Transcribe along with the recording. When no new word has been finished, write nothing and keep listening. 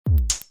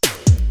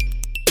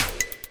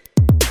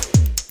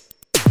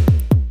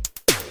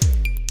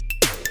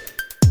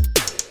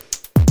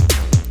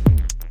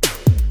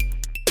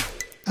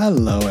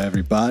Hello,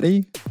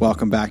 everybody.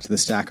 Welcome back to the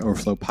Stack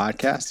Overflow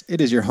podcast. It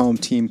is your home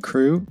team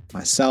crew,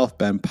 myself,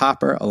 Ben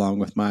Popper, along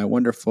with my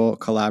wonderful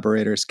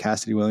collaborators,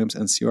 Cassidy Williams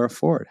and Ciara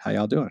Ford. How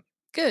y'all doing?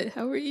 Good.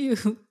 How are you?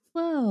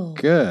 Whoa.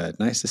 Good.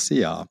 Nice to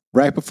see y'all.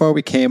 Right before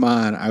we came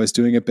on, I was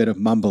doing a bit of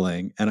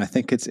mumbling, and I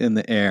think it's in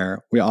the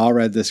air. We all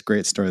read this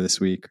great story this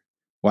week,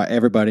 why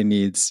everybody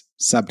needs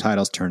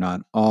subtitles turned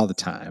on all the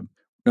time,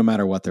 no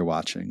matter what they're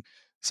watching.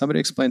 Somebody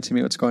explain to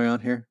me what's going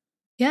on here.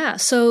 Yeah,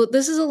 so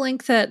this is a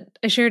link that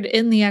I shared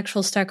in the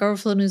actual Stack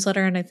Overflow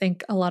newsletter, and I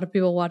think a lot of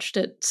people watched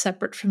it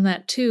separate from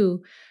that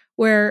too,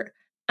 where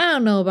I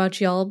don't know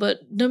about y'all, but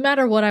no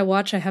matter what I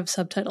watch, I have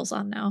subtitles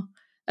on now.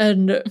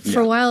 And for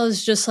a while,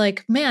 it's just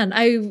like, man,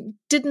 I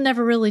didn't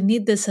ever really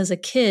need this as a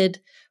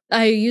kid.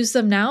 I use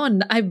them now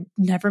and I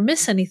never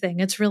miss anything.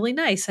 It's really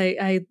nice.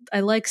 I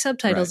like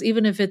subtitles,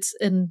 even if it's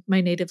in my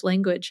native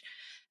language.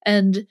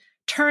 And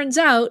turns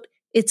out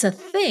it's a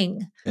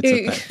thing.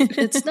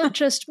 It's not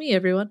just me,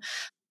 everyone.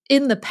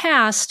 In the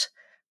past,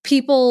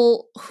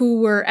 people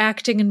who were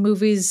acting in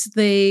movies,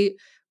 they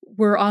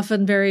were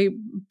often very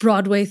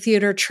Broadway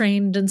theater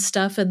trained and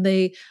stuff, and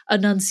they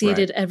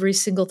enunciated every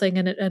single thing,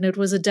 and it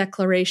was a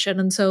declaration.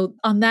 And so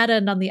on that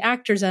end, on the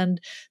actor's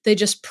end, they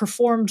just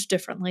performed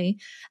differently.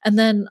 And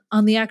then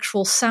on the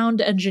actual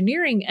sound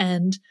engineering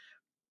end,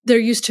 there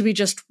used to be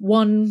just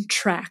one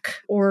track,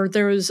 or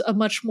there was a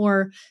much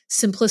more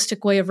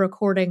simplistic way of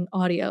recording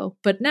audio.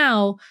 But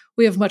now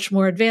we have much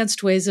more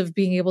advanced ways of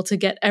being able to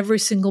get every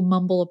single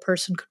mumble a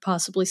person could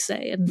possibly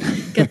say and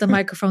get the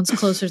microphones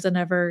closer than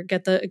ever,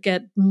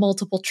 get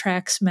multiple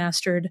tracks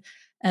mastered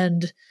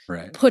and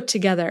put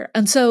together.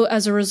 And so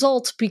as a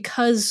result,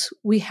 because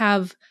we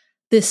have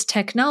this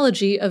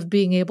technology of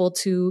being able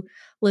to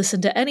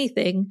listen to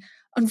anything,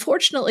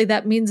 unfortunately,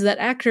 that means that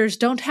actors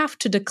don't have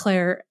to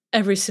declare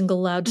every single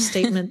loud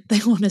statement they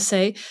want to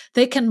say.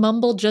 They can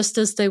mumble just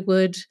as they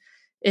would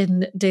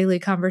in daily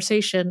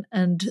conversation.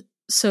 And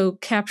so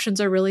captions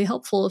are really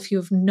helpful if you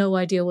have no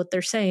idea what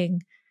they're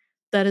saying.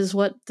 That is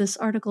what this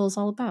article is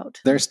all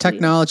about. There's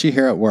technology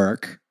here at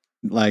work.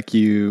 Like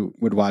you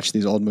would watch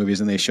these old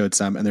movies and they showed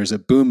some, and there's a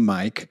boom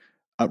mic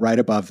right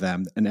above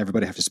them and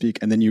everybody have to speak.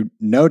 And then you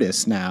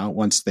notice now,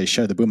 once they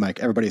show the boom mic,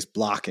 everybody's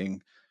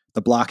blocking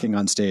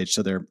on stage.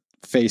 So their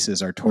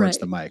faces are towards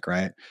the mic,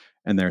 right?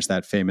 And there's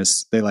that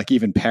famous, they like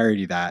even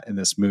parody that in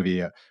this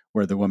movie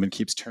where the woman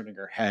keeps turning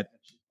her head.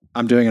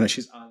 I'm doing it,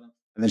 she's on,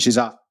 and then she's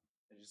off.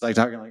 And she's like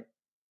talking like,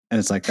 and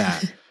it's like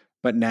that.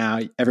 But now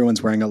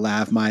everyone's wearing a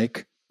lav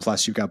mic,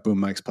 plus you've got boom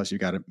mics, plus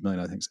you've got a million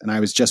other things. And I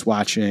was just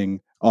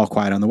watching All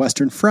Quiet on the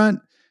Western Front,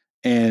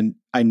 and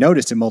I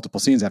noticed in multiple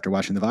scenes after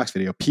watching the Vox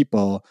video,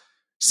 people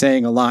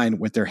saying a line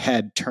with their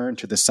head turned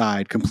to the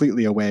side,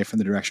 completely away from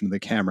the direction of the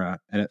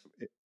camera. And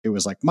it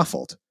was like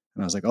muffled.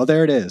 And I was like, oh,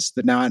 there it is.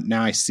 That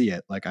now I see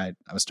it. Like I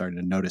was starting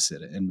to notice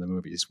it in the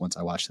movies once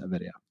I watched that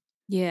video.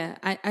 Yeah,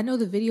 I know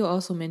the video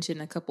also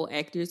mentioned a couple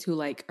actors who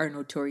like are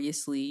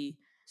notoriously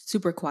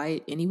super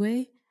quiet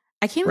anyway.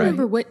 I can't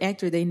remember what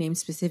actor they named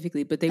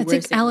specifically, but I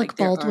think Alec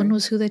Baldwin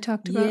was who they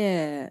talked about.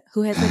 Yeah,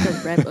 who has like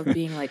a rep of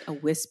being like a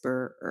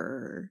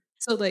whisperer.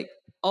 So like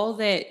all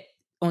that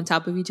on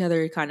top of each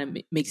other kind of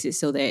makes it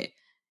so that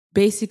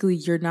basically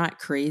you're not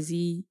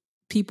crazy.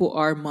 People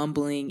are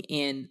mumbling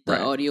and the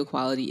audio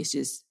quality is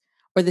just,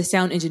 or the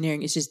sound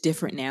engineering is just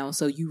different now.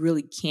 So you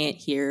really can't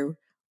hear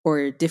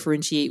or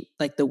differentiate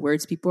like the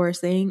words people are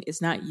saying.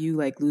 It's not you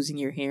like losing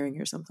your hearing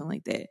or something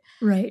like that.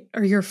 Right.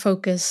 Or your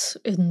focus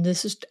in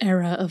this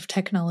era of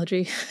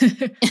technology.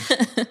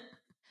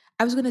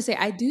 I was going to say,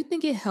 I do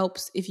think it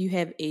helps if you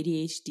have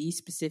ADHD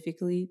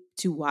specifically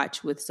to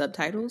watch with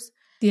subtitles.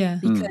 Yeah.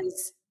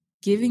 Because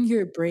giving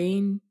your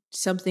brain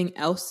something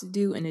else to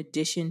do in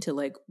addition to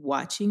like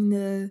watching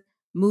the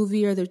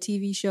movie or the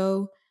TV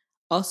show,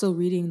 also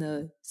reading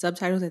the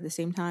subtitles at the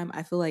same time,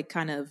 I feel like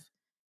kind of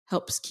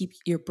helps keep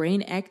your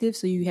brain active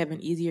so you have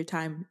an easier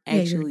time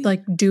actually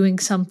like doing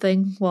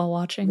something while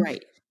watching.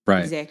 Right.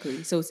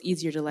 Exactly. So it's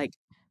easier to like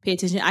pay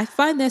attention. I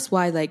find that's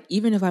why like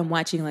even if I'm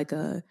watching like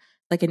an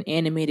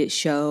animated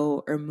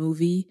show or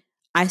movie,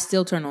 I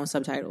still turn on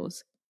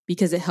subtitles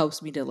because it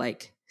helps me to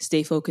like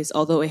stay focused,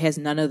 although it has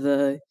none of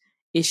the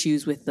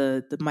issues with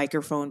the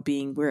microphone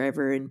being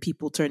wherever and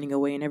people turning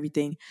away and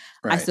everything.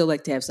 I still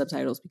like to have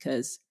subtitles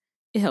because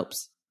it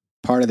helps.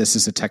 Part of this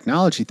is a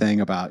technology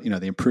thing about,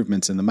 the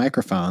improvements in the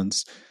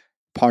microphones.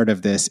 Part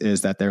of this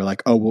is that they're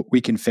like, oh, well, we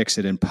can fix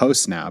it in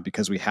post now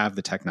because we have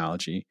the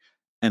technology.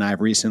 And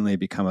I've recently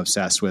become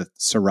obsessed with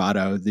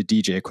Serato, the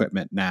DJ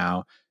equipment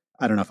now.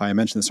 I don't know if I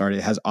mentioned this already.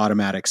 It has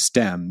automatic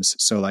stems.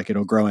 So like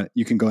it'll grow in,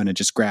 you can go in and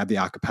just grab the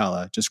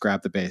acapella, just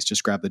grab the bass,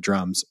 just grab the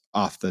drums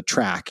off the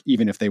track,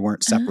 even if they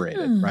weren't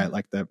separated, right?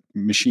 Like the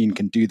machine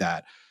can do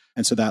that.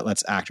 And so that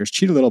lets actors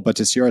cheat a little. But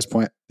to Ciara's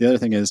point, the other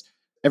thing is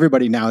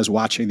everybody now is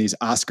watching these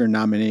Oscar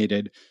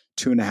nominated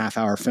 2.5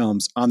 hour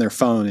films on their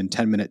phone in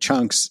 10-minute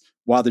chunks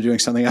while they're doing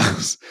something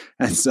else.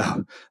 And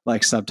so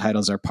like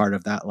subtitles are part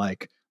of that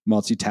like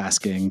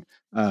multitasking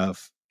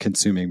of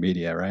consuming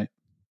media, right?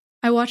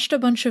 I watched a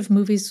bunch of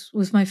movies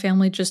with my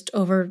family just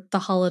over the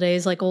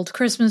holidays, like old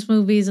Christmas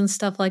movies and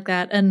stuff like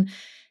that. And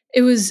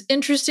it was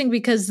interesting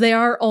because they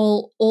are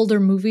all older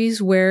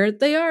movies where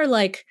they are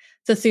like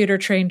the theater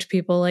trained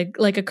people,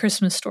 like A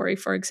Christmas Story,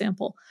 for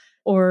example,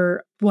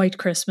 or White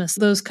Christmas,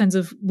 those kinds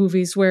of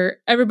movies where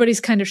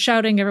everybody's kind of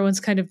shouting, everyone's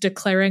kind of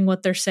declaring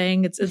what they're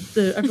saying.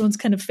 Everyone's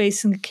kind of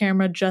facing the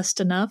camera just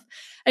enough.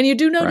 And you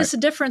do notice a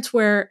difference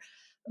where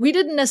we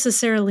didn't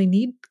necessarily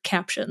need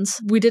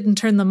captions. We didn't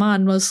turn them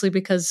on mostly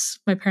because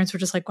my parents were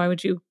just like, why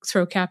would you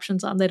throw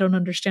captions on? They don't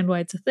understand why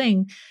it's a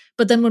thing.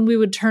 But then when we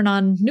would turn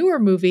on newer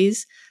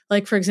movies,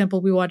 like, for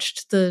example, we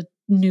watched the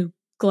new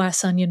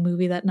Glass Onion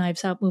movie, that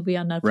Knives Out movie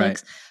on Netflix.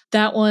 Right.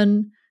 That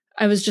one,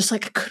 I was just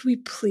like, could we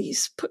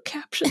please put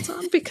captions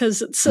on?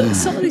 Because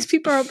some of these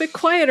people are a bit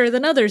quieter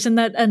than others. And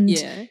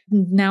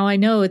now I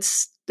know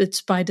it's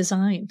by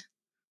design.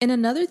 And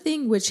another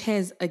thing which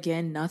has,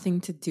 again,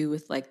 nothing to do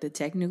with like the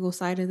technical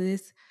side of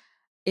this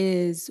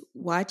is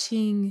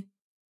watching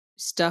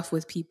stuff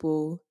with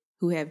people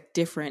who have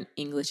different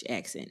English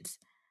accents.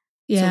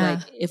 Yeah. So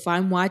like if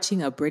I'm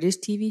watching a British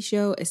TV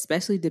show,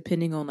 especially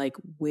depending on like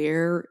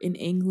where in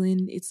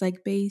England it's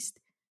like based,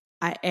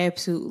 I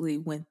absolutely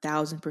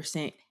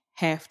 1000%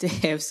 have to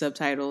have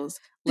subtitles,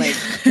 like,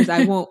 because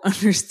I won't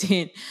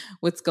understand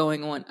what's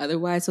going on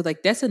otherwise. So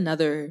like that's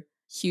another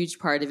huge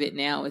part of it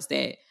now, is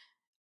that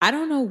I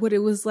don't know what it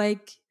was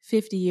like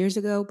 50 years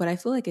ago, but I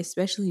feel like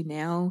especially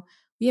now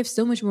we have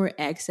so much more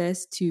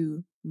access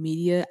to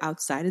media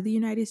outside of the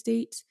United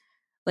States.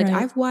 Like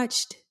I've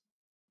watched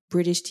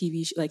British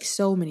TV, like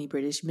so many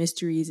British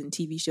mysteries and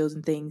TV shows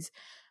and things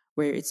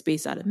where it's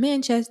based out of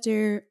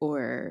Manchester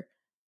or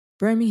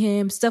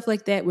Birmingham, stuff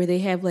like that, where they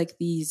have like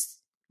these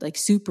like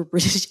super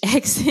British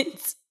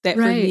accents that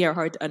for me are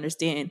hard to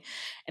understand.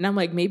 And I'm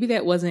like, maybe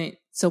that wasn't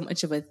so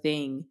much of a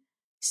thing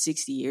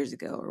 60 years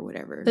ago or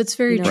whatever. That's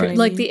very true.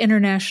 Like the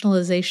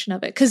internationalization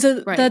of it. Because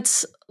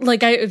that's like,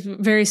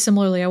 very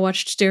similarly, I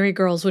watched Derry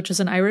Girls, which is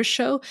an Irish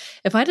show.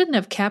 If I didn't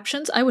have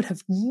captions, I would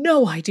have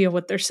no idea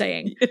what they're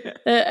saying.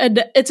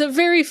 And it's a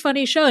very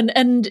funny show.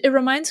 And it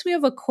reminds me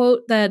of a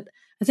quote that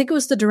I think it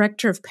was the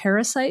director of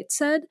Parasite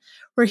said,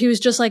 where he was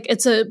just like,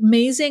 it's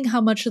amazing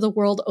how much of the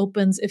world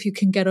opens if you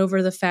can get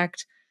over the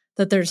fact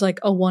that there's like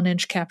a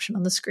 1-inch caption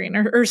on the screen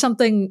or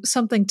something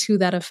to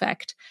that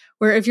effect,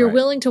 where if you're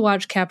willing to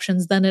watch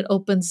captions, then it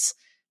opens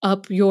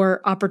up your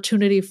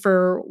opportunity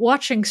for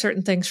watching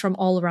certain things from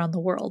all around the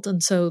world.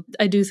 And so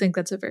I do think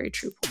that's a very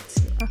true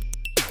point.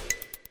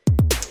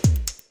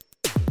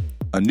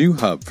 A new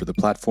hub for the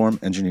platform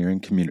engineering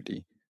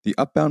community. The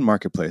Upbound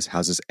Marketplace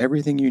houses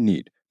everything you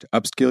need to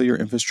upskill your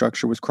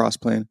infrastructure with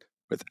Crossplane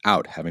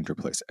without having to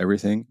replace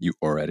everything you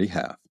already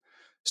have.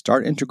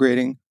 Start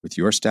integrating with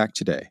your stack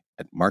today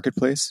at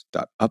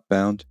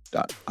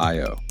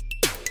marketplace.upbound.io.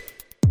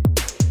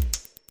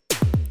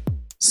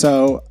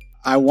 So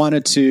I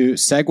wanted to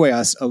segue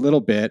us a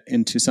little bit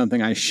into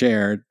something I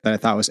shared that I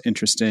thought was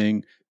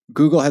interesting.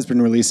 Google has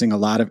been releasing a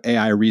lot of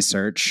AI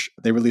research.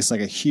 They released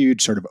like a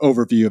huge sort of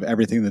overview of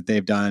everything that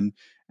they've done,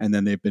 and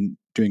then they've been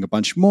doing a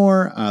bunch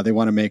more. They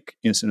want to make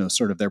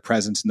sort of their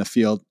presence in the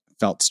field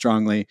felt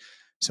strongly.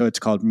 So it's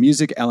called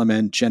Music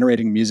Element,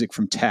 generating music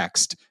from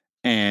text.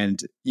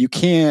 And you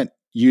can't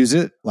use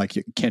it, like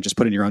you can't just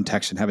put in your own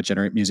text and have it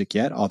generate music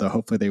yet, although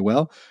hopefully they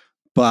will.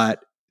 But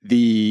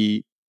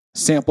the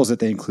samples that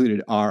they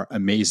included are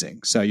amazing.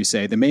 So you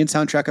say the main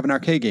soundtrack of an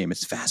arcade game,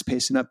 it's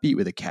fast-paced and upbeat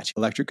with a catchy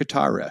electric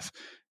guitar riff.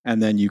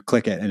 And then you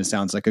click it and it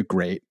sounds like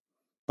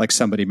like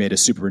somebody made a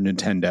Super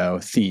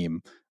Nintendo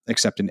theme,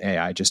 except an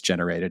AI just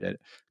generated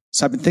it.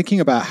 So I've been thinking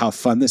about how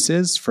fun this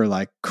is for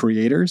like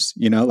creators,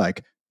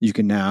 like you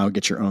can now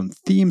get your own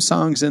theme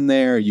songs in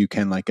there. You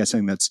can like get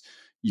something that's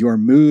your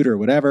mood or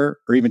whatever,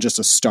 or even just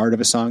a start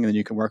of a song and then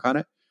you can work on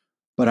it.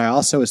 But I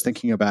also was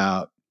thinking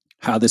about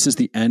how this is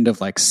the end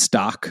of like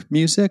stock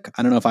music.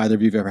 I don't know if either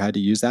of you have ever had to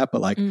use that, but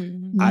like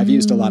I've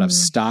used a lot of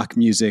stock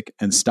music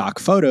and stock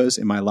photos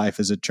in my life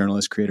as a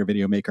journalist, creator,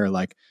 video maker.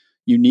 Like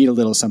you need a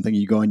little something,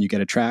 you go and you get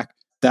a track.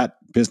 That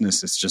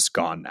business is just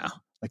gone now.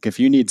 Like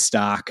if you need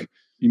stock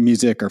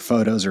music or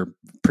photos or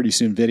pretty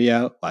soon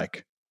video,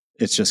 like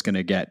it's just going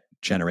to get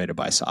generated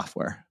by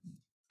software.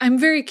 I'm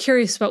very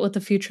curious about what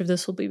the future of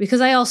this will be,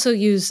 because I also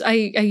use I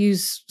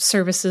use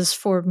services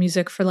for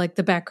music for like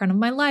the background of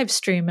my live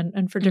stream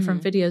and for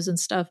different videos and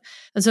stuff.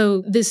 And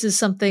so this is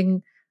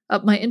something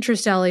up my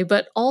interest alley,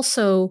 but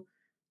also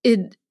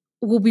it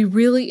will be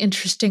really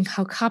interesting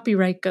how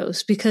copyright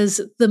goes,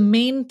 because the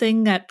main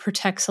thing that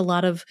protects a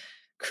lot of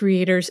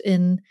creators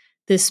in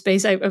this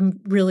space, I'm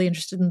really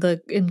interested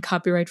in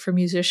copyright for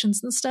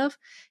musicians and stuff,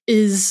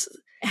 is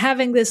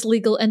having this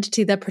legal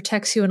entity that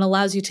protects you and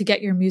allows you to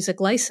get your music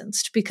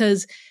licensed.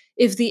 Because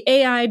if the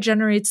AI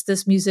generates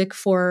this music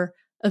for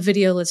a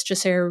video, let's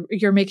just say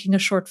you're making a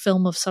short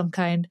film of some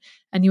kind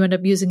and you end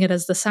up using it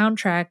as the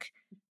soundtrack,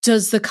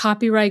 does the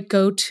copyright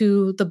go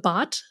to the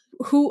bot?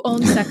 Who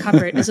owns that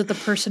copyright? Is it the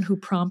person who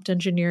prompt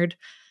engineered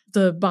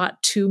the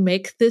bot to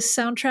make this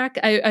soundtrack?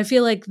 I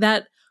feel like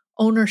that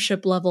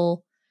ownership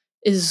level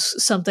is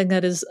something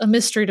that is a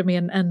mystery to me,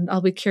 and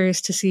I'll be curious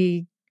to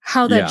see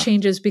how that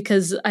changes,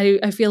 because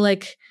I feel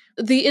like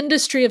the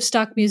industry of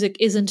stock music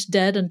isn't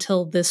dead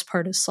until this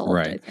part is solved,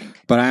 Right. I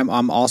think. But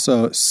I'm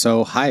also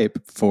so hype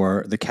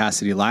for the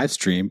Cassidy live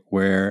stream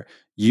where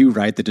you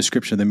write the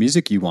description of the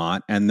music you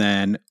want, and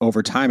then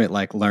over time it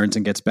like learns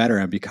and gets better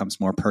and becomes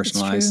more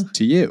personalized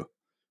to you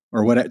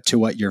or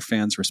what your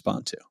fans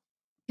respond to.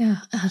 Yeah,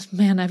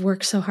 man, I've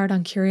worked so hard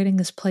on curating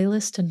this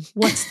playlist, and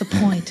what's the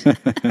point?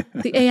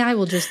 The AI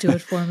will just do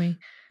it for me.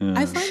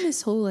 I find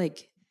this whole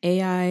like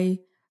AI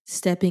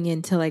stepping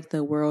into like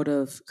the world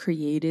of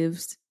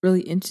creatives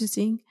really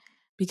interesting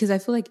because I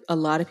feel like a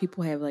lot of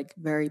people have like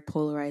very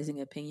polarizing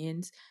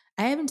opinions.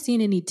 I haven't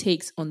seen any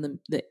takes on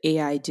the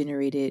AI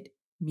generated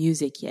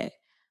music yet,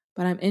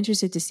 but I'm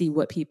interested to see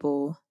what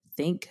people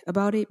think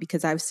about it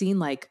because I've seen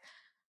like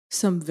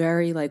some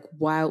very like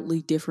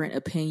wildly different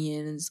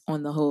opinions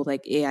on the whole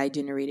like AI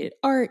generated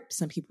art.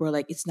 Some people are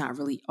like it's not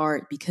really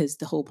art because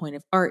the whole point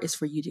of art is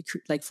for you to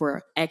like for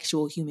an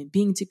actual human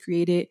being to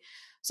create it.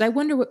 So I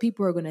wonder what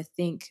people are going to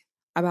think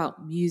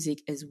about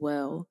music as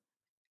well.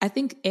 I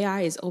think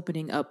AI is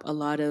opening up a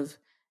lot of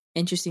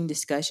interesting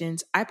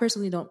discussions. I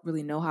personally don't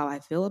really know how I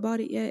feel about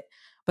it yet,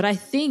 but I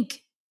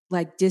think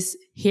like just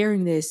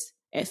hearing this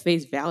at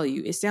face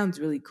value, it sounds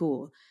really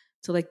cool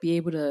to like be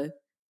able to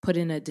put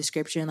in a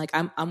description. Like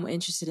I'm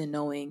interested in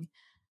knowing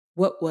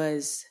what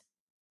was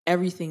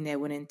everything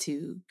that went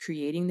into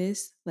creating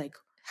this. Like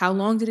how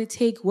long did it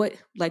take? What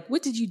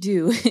did you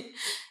do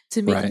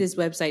to make this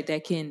website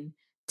that can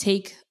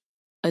take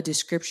a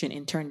description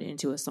and turn it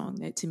into a song?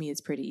 That to me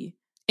is pretty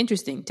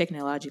interesting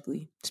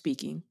technologically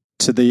speaking.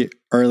 To the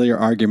earlier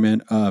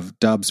argument of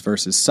dubs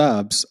versus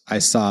subs, I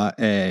saw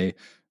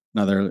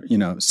another,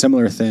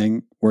 similar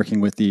thing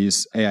working with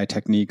these AI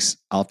techniques.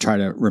 I'll try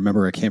to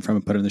remember where it came from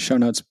and put it in the show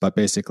notes. But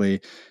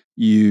basically,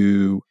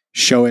 you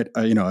show it,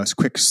 a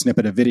quick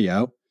snippet of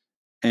video,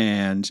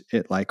 and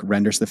it like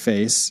renders the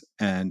face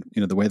and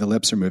the way the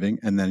lips are moving,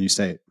 and then you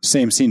say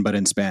same scene but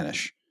in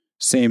Spanish,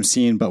 same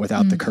scene but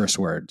without the curse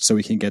word, so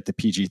we can get the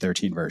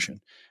PG-13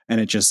 version, and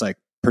it just like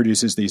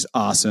produces these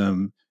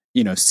awesome,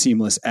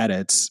 seamless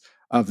edits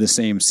of the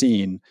same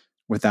scene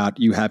without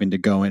you having to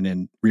go in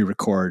and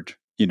re-record,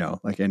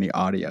 like any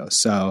audio.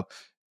 So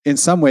in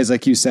some ways,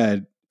 like you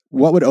said,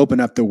 what would open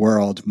up the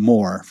world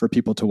more for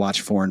people to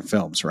watch foreign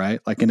films, right?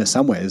 Like in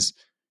some ways,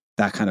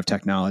 that kind of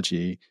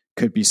technology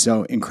could be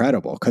so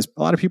incredible because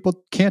a lot of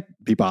people can't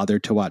be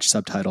bothered to watch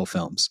subtitle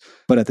films.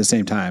 But at the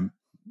same time,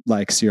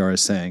 like Ciara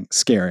is saying,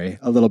 scary,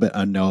 a little bit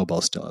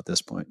unknowable still at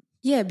this point.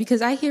 Yeah,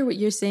 because I hear what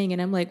you're saying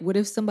and I'm like, what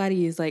if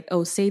somebody is like,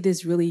 oh, say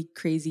this really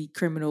crazy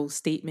criminal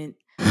statement?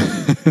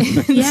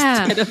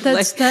 Yeah, that's right,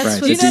 what's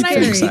scary.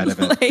 Side of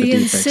it, like, the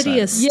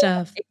insidious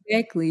stuff. Yeah,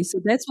 exactly. So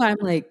that's why I'm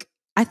like,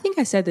 I think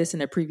I said this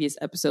in a previous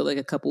episode, like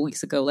a couple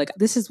weeks ago. Like,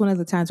 this is one of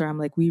the times where I'm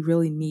like, we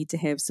really need to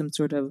have some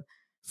sort of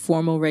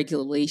formal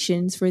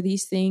regulations for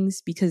these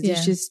things because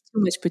there's just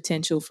too much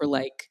potential for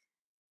like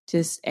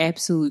just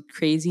absolute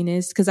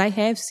craziness. Because I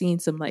have seen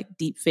some like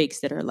deep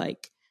fakes that are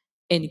like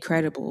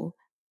incredible,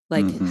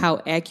 like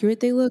how accurate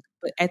they look,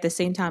 but at the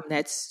same time,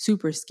 that's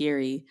super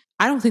scary.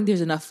 I don't think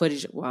there's enough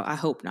footage. Well, I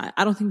hope not.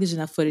 I don't think there's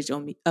enough footage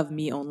of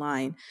me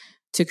online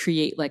to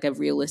create like a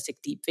realistic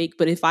deep fake.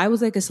 But if I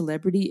was like a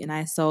celebrity and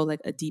I saw like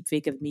a deep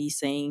fake of me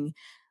saying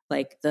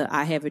like the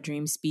I have a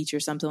dream speech or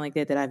something like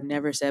that I've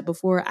never said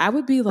before, I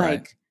would be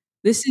like,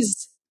 this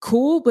is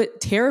cool, but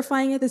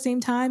terrifying at the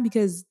same time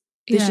because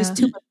there's just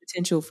too much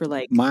potential for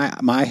like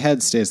my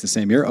head stays the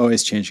same. You're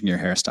always changing your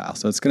hairstyle,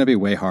 so it's going to be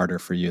way harder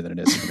for you than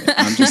it is for me.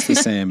 I'm just the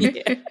same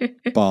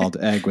bald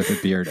egg with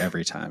a beard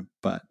every time,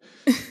 but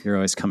you're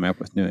always coming up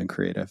with new and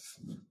creative.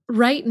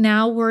 Right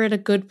now, we're at a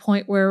good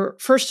point where,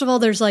 first of all,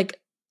 there's like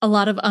a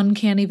lot of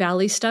uncanny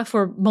valley stuff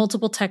where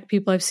multiple tech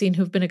people I've seen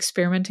who've been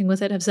experimenting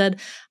with it have said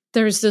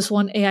there's this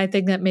one AI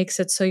thing that makes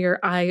it so your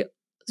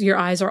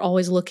eyes are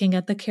always looking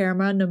at the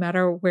camera no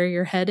matter where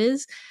your head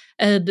is.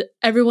 And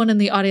everyone in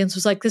the audience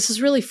was like, this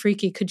is really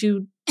freaky. Could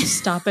you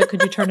stop it?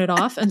 Could you turn it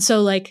off? And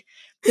so like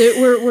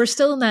we're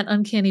still in that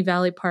uncanny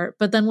valley part.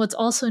 But then what's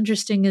also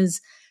interesting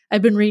is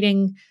I've been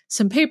reading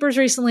some papers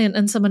recently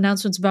and some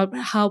announcements about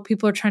how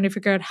people are trying to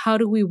figure out how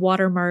do we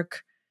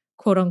watermark,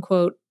 quote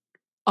unquote,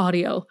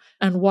 audio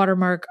and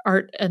watermark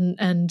art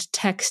and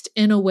text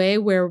in a way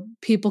where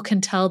people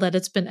can tell that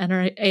it's been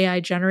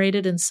AI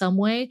generated in some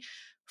way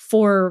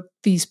for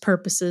these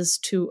purposes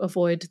to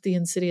avoid the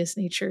insidious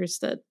natures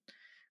that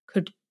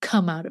could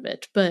come out of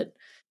it. But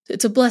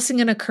it's a blessing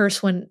and a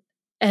curse when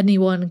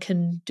anyone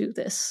can do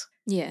this.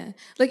 Yeah.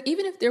 Like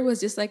even if there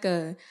was just like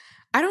I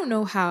don't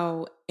know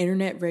how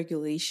internet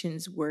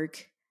regulations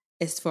work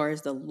as far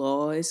as the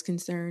law is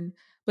concerned,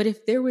 but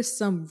if there was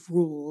some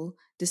rule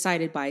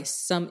decided by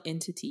some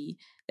entity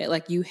that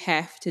like you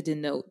have to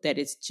denote that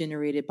it's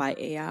generated by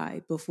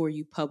AI before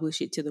you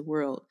publish it to the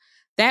world,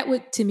 that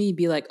would to me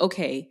be like,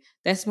 okay,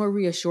 that's more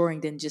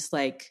reassuring than just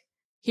like,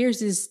 here's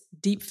this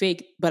deep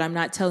fake, but I'm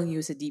not telling you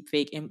it's a deep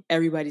fake. And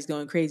everybody's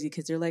going crazy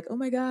because they're like, oh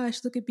my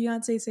gosh, look at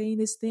Beyonce saying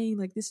this thing.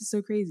 Like, this is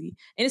so crazy.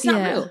 And it's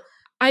not real.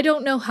 I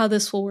don't know how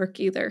this will work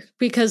either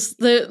because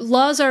the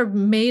laws are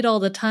made all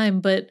the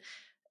time, but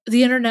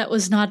the internet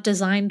was not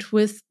designed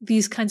with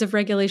these kinds of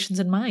regulations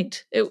in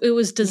mind. It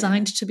was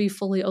designed to be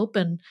fully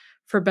open,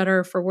 for better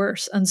or for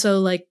worse. And so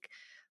like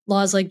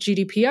laws like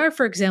GDPR,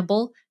 for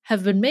example,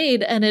 have been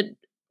made, and it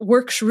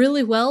works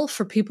really well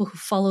for people who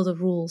follow the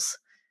rules.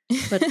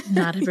 But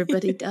not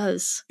everybody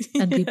does.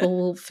 And people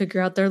will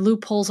figure out their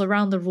loopholes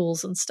around the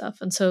rules and stuff.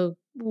 And so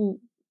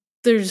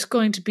there's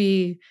going to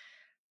be,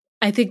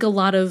 I think, a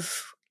lot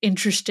of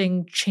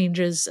interesting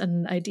changes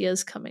and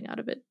ideas coming out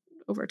of it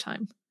over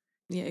time.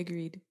 Yeah,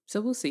 agreed.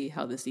 So we'll see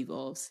how this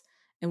evolves.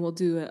 And we'll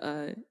do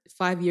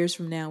 5 years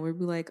from now, we'll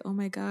be like, oh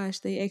my gosh,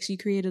 they actually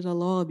created a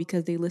law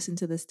because they listened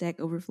to the Stack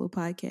Overflow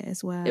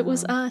podcast. Wow. It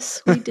was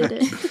us. We did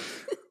it.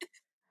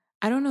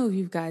 I don't know if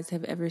you guys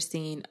have ever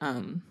seen,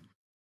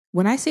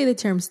 when I say the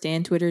term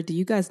Stan Twitter, do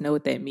you guys know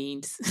what that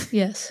means?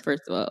 Yes.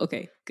 First of all,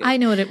 okay. Good. I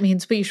know what it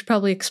means, but you should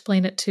probably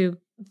explain it to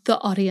the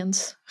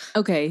audience.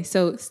 Okay,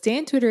 so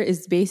Stan Twitter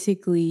is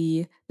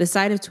basically the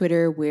side of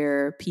Twitter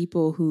where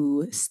people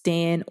who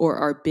stan or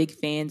are big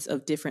fans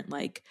of different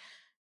like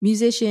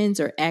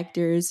musicians or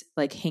actors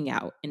like hang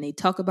out, and they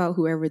talk about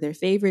whoever their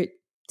favorite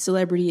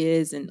celebrity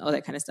is and all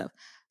that kind of stuff.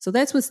 So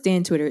that's what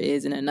Stan Twitter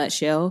is in a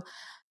nutshell.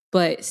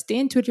 But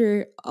Stan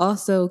Twitter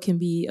also can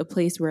be a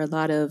place where a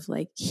lot of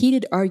like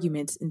heated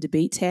arguments and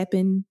debates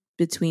happen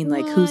between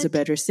like who's a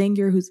better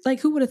singer, who's like,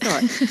 who would have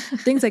thought?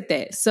 Things like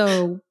that.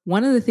 So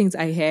one of the things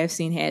I have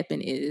seen happen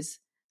is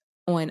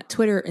on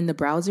Twitter in the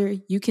browser,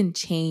 you can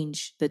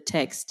change the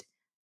text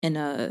in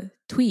a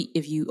tweet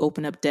if you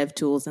open up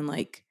DevTools and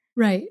like,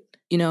 right.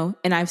 You know,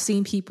 and I've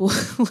seen people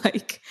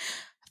like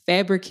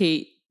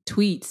fabricate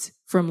tweets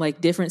from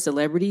like different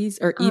celebrities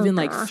or even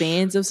like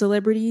fans of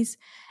celebrities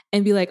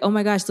and be like, oh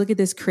my gosh, look at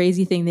this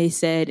crazy thing they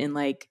said. And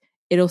like,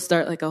 it'll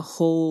start like a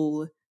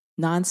whole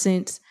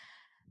nonsense.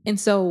 And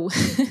so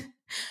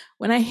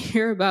when I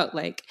hear about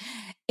like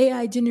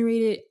AI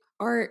generated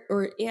art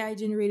or AI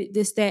generated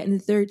this, that, and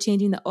the third,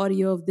 changing the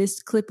audio of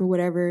this clip or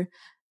whatever,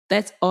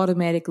 that's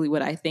automatically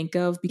what I think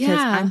of because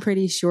I'm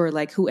pretty sure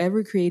like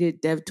whoever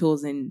created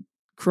DevTools and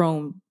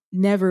Chrome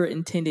never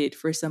intended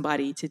for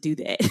somebody to do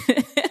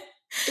that.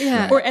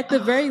 Yeah. Or at the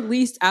very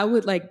least, I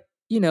would like,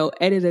 you know,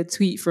 edit a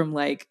tweet from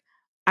like,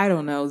 I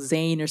don't know,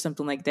 Zayn or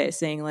something like that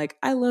saying like,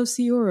 I love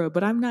Ciora,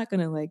 but I'm not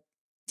going to like,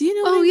 do you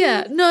know what I mean?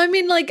 Yeah. No, I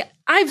mean, like,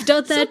 I've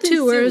done that Something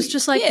too, where silly. it was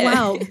just like,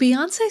 wow,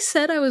 Beyonce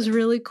said I was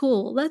really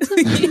cool. That's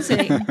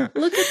amazing.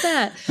 Look at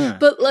that.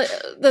 But like,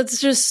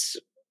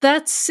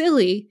 that's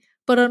silly.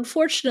 But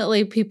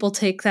unfortunately, people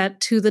take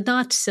that to the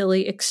not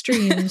silly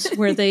extremes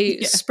where they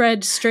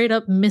spread straight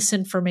up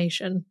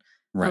misinformation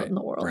out in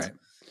the world. Right.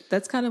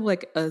 That's kind of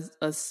like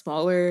a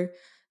smaller,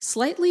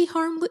 slightly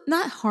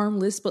not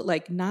harmless, but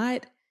like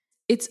not,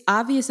 it's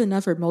obvious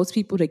enough for most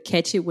people to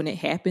catch it when it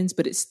happens,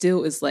 but it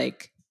still is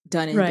like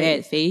done in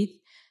bad faith.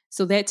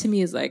 So that to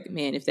me is like,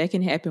 man, if that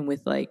can happen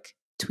with like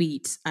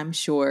tweets, I'm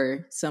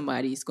sure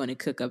somebody's going to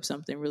cook up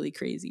something really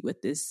crazy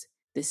with this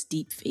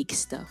deep fake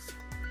stuff.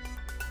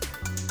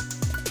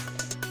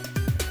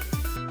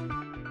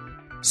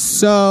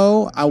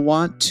 So I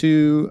want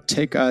to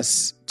take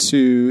us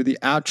to the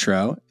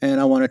outro,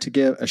 and I wanted to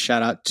give a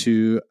shout out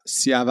to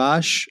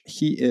Siavash.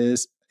 He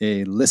is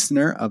a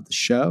listener of the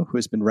show who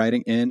has been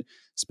writing in,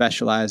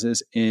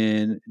 specializes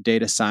in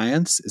data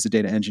science, is a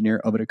data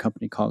engineer over at a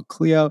company called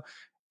Clio,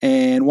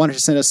 and wanted to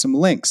send us some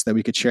links that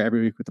we could share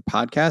every week with the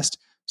podcast.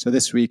 So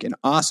this week, an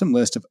awesome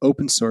list of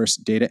open source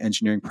data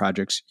engineering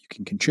projects you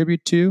can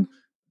contribute to.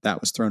 That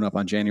was thrown up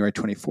on January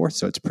 24th,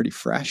 so it's pretty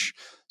fresh.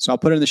 So I'll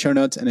put it in the show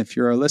notes, and if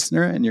you're a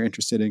listener and you're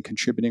interested in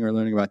contributing or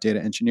learning about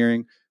data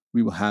engineering,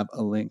 we will have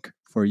a link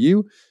for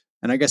you.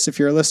 And I guess if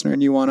you're a listener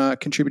and you want to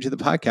contribute to the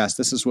podcast,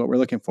 this is what we're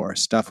looking for,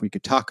 stuff we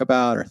could talk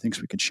about or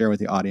things we could share with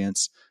the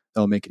audience that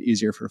will make it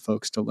easier for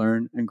folks to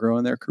learn and grow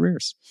in their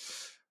careers.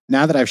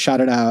 Now that I've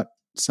shouted out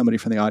somebody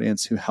from the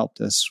audience who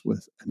helped us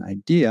with an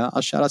idea,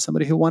 I'll shout out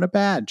somebody who won a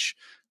badge.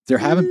 There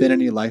haven't been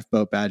any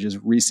Lifeboat badges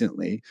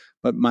recently,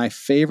 but my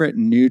favorite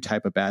new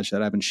type of badge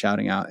that I've been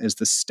shouting out is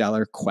the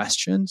Stellar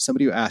Question.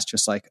 Somebody who asked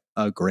just like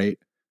a great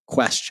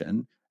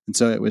question. And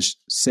so it was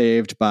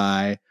saved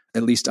by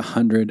at least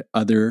 100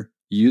 other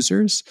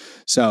users.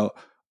 So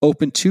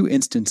open 2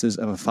 instances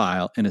of a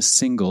file in a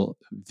single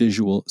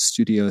Visual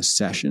Studio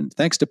session.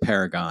 Thanks to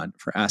Paragon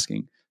for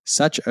asking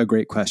such a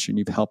great question.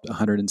 You've helped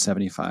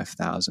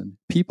 175,000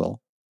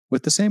 people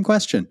with the same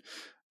question.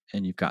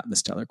 And you've gotten the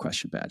Stellar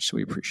Question badge, so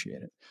we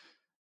appreciate it.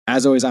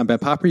 As always, I'm Ben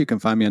Popper. You can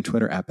find me on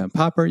Twitter at Ben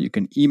Popper. You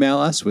can email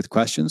us with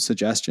questions,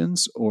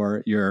 suggestions,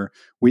 or your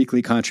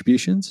weekly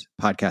contributions,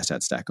 podcast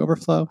at Stack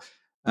Overflow.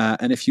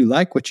 And if you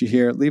like what you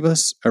hear, leave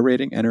us a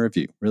rating and a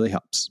review. Really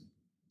helps.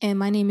 And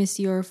my name is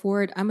Ciora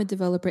Ford. I'm a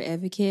developer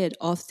advocate at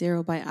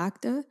Auth0 by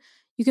Okta.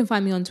 You can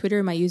find me on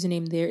Twitter. My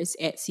username there is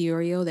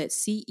 @Ceoreo. That's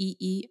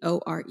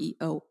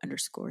CEEOREO_.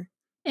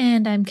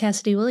 And I'm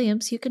Cassidy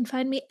Williams. You can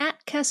find me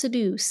at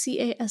Cassidoo,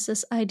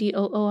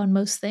 CASSIDOO on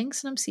most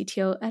things, and I'm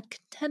CTO at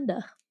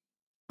Contenda.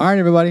 All right,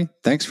 everybody.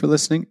 Thanks for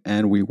listening,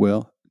 and we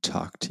will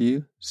talk to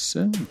you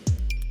soon.